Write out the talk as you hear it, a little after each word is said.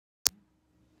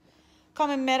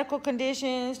Common medical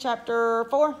conditions, chapter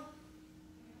 4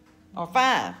 or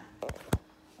 5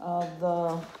 of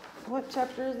the, what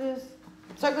chapter is this?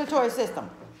 Circulatory system.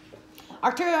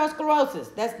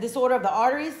 Arteriosclerosis, that's disorder of the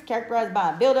arteries characterized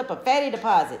by a buildup of fatty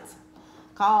deposits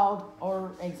called,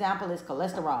 or example is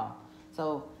cholesterol.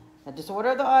 So a disorder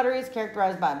of the arteries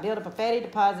characterized by a buildup of fatty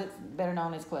deposits, better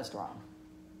known as cholesterol.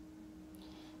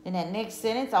 In that next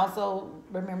sentence, also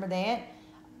remember that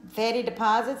fatty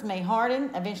deposits may harden,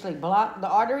 eventually block the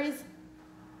arteries.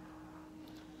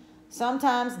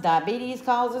 Sometimes diabetes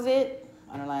causes it.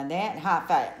 Underline that. High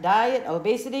fat diet,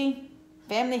 obesity,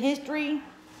 family history.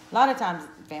 A lot of times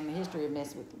family history will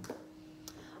mess with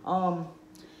you.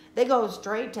 They go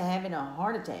straight to having a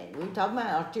heart attack. We talk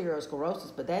about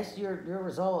arteriosclerosis, but that's your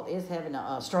result is having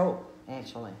a stroke,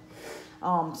 actually.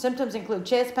 Symptoms include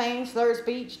chest pain, slurred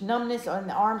speech, numbness on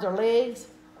the arms or legs.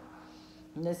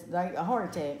 And that's like a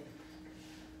heart attack.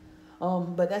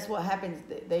 But that's what happens.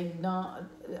 They don't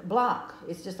block.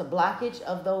 It's just a blockage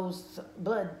of those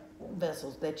blood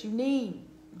vessels that you need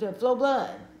to flow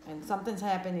blood. And something's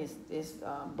happened, it's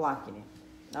blocking it.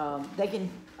 They can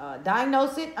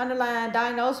diagnose it, underline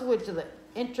diagnosis, which is the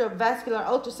intravascular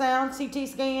ultrasound, CT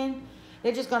scan.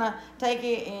 They're just going to take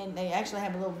it and they actually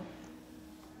have a little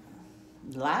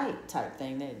light type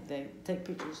thing. They take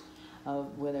pictures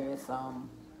of whether it's done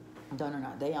or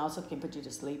not. They also can put you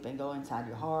to sleep and go inside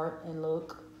your heart and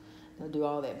look. They'll do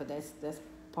all that, but that's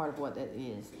part of what that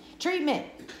is. Treatment.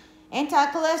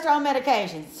 Anti-cholesterol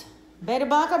medications, beta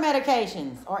blocker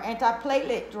medications, or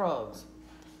antiplatelet drugs.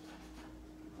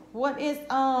 What is,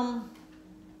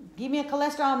 give me a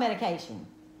cholesterol medication.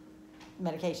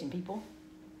 Medication, people.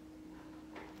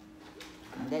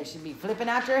 That should be flipping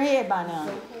out your head by now. I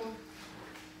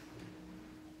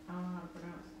don't know how to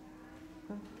pronounce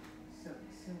it.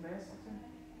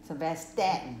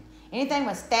 Simvastatin. Anything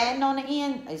with statin on the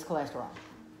end is cholesterol.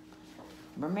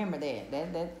 Remember that.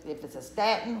 That if it's a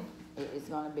statin, it's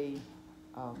going to be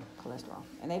cholesterol.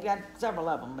 And they've got several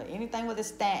of them, but anything with a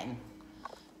statin,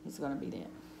 it's going to be that.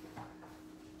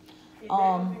 Is that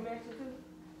going to be mentioned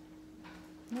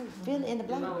too? No, fill in the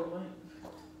blank.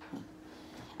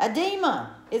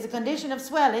 Edema is a condition of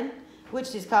swelling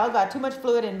which is caused by too much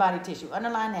fluid in body tissue.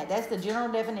 Underline that. That's the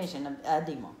general definition of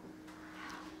edema.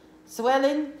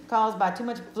 Swelling caused by too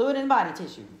much fluid in body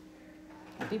tissue.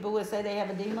 And people would say they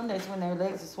have edema. That's when their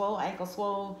legs are swollen, ankles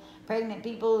swollen. Pregnant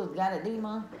people got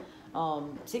edema.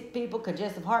 Sick people,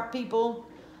 congestive heart people.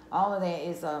 All of that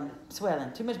is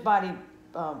swelling. Too much body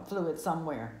fluid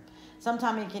somewhere.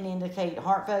 Sometimes it can indicate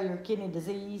heart failure, kidney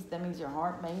disease. That means your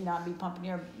heart may not be pumping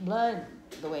your blood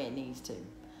the way it needs to.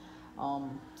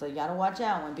 So you got to watch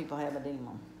out when people have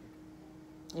edema.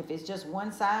 If it's just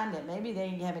one side, then maybe they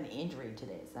have an injury to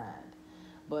that side.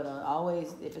 But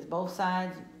always, if it's both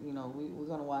sides, you know, we're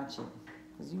going to watch it.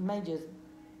 Because you may just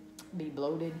be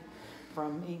bloated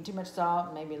from eating too much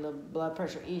salt, maybe a little blood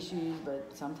pressure issues,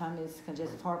 but sometimes it's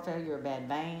congestive heart failure or bad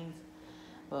veins.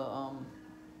 But,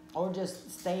 or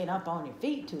just staying up on your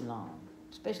feet too long,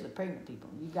 especially pregnant people.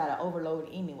 You got to overload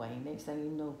anyway. Next thing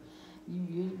you know,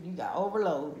 you got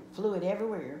overload, fluid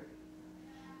everywhere.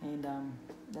 And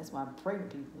that's why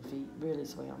pregnant people's feet really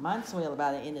swell. Mine swell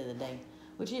by the end of the day,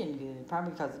 which isn't good,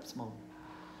 probably because of smoke.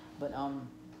 But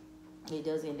it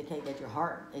does indicate that your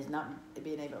heart is not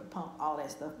being able to pump all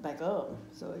that stuff back up,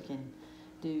 so it can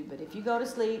do. But if you go to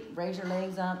sleep, raise your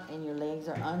legs up, and your legs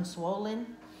are unswollen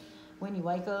when you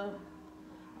wake up,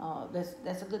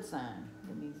 that's a good sign.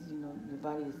 That means, you know, your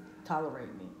body is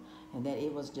tolerating it, and that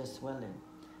it was just swelling.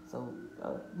 So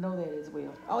know that as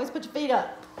well. Always put your feet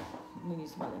up when you're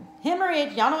swelling.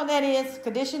 Hemorrhage, y'all know what that is?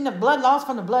 Condition of blood loss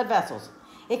from the blood vessels.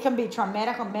 It can be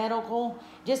traumatic or medical,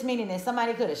 just meaning that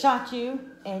somebody could have shot you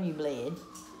and you bled.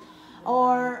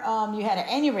 Or you had an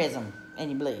aneurysm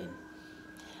and you bled.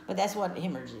 But that's what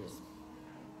hemorrhage is.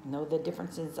 Know the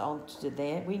differences on to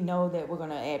that. We know that we're going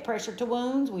to add pressure to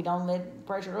wounds. We don't let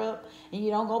pressure up. And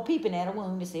you don't go peeping at a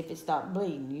wound to see if it stopped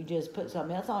bleeding. You just put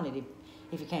something else on it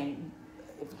if you can't.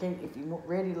 If you're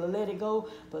ready to let it go,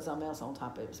 put something else on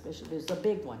top of it, especially if it's a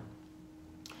big one.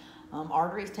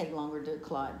 Arteries take longer to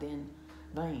clot than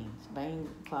veins. Veins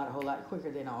clot a whole lot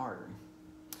quicker than an artery.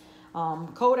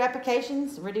 Cold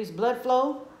applications reduce blood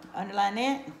flow. Underline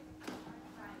that.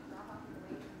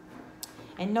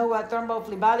 And know what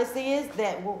thrombophlebitis is.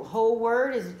 That whole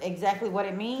word is exactly what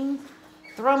it means.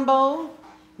 Thrombo,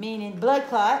 meaning blood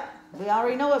clot. We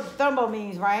already know what thrombo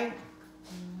means, right?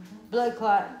 Blood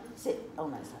clot. Sit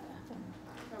on that side.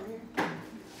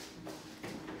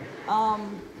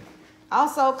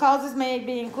 Also, causes may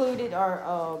be included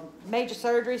are major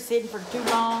surgery, sitting for too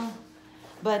long.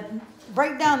 But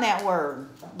break down that word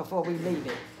before we leave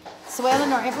it.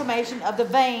 swelling or inflammation of the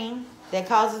vein that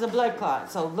causes a blood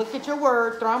clot. So look at your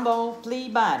word,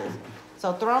 thrombophlebotic.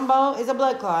 So thrombo is a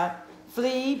blood clot.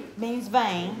 Phleb means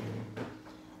vein.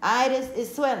 Itis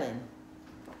is swelling.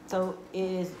 So it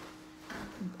is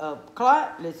a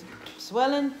clot, it's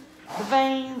swelling the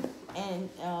vein, and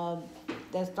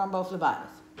that's thrombophlebitis.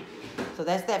 So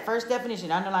that's that first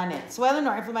definition. Underline that. Swelling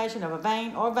or inflammation of a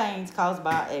vein or veins caused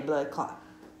by a blood clot.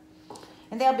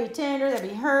 And they'll be tender, they'll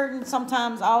be hurting,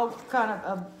 sometimes all kind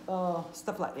of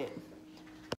stuff like that.